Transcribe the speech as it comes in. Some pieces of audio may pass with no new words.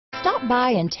Stop by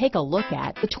and take a look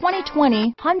at the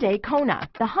 2020 Hyundai Kona.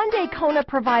 The Hyundai Kona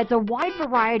provides a wide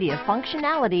variety of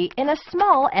functionality in a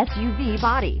small SUV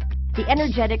body. The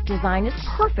energetic design is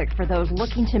perfect for those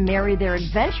looking to marry their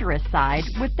adventurous side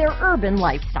with their urban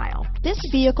lifestyle. This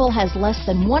vehicle has less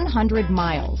than 100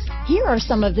 miles. Here are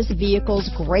some of this vehicle's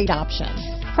great options: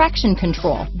 traction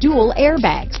control, dual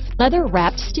airbags,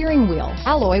 leather-wrapped steering wheel,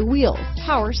 alloy wheels,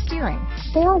 power steering,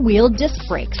 four-wheel disc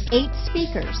brakes, 8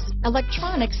 speakers,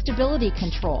 electronic stability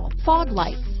control, fog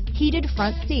lights, heated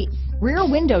front seats, rear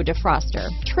window defroster,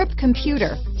 trip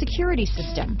computer, security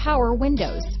system, power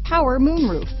windows, power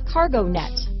moonroof, cargo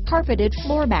net, carpeted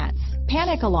floor mats,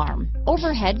 panic alarm,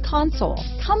 overhead console.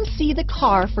 Come see the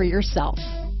car for yourself.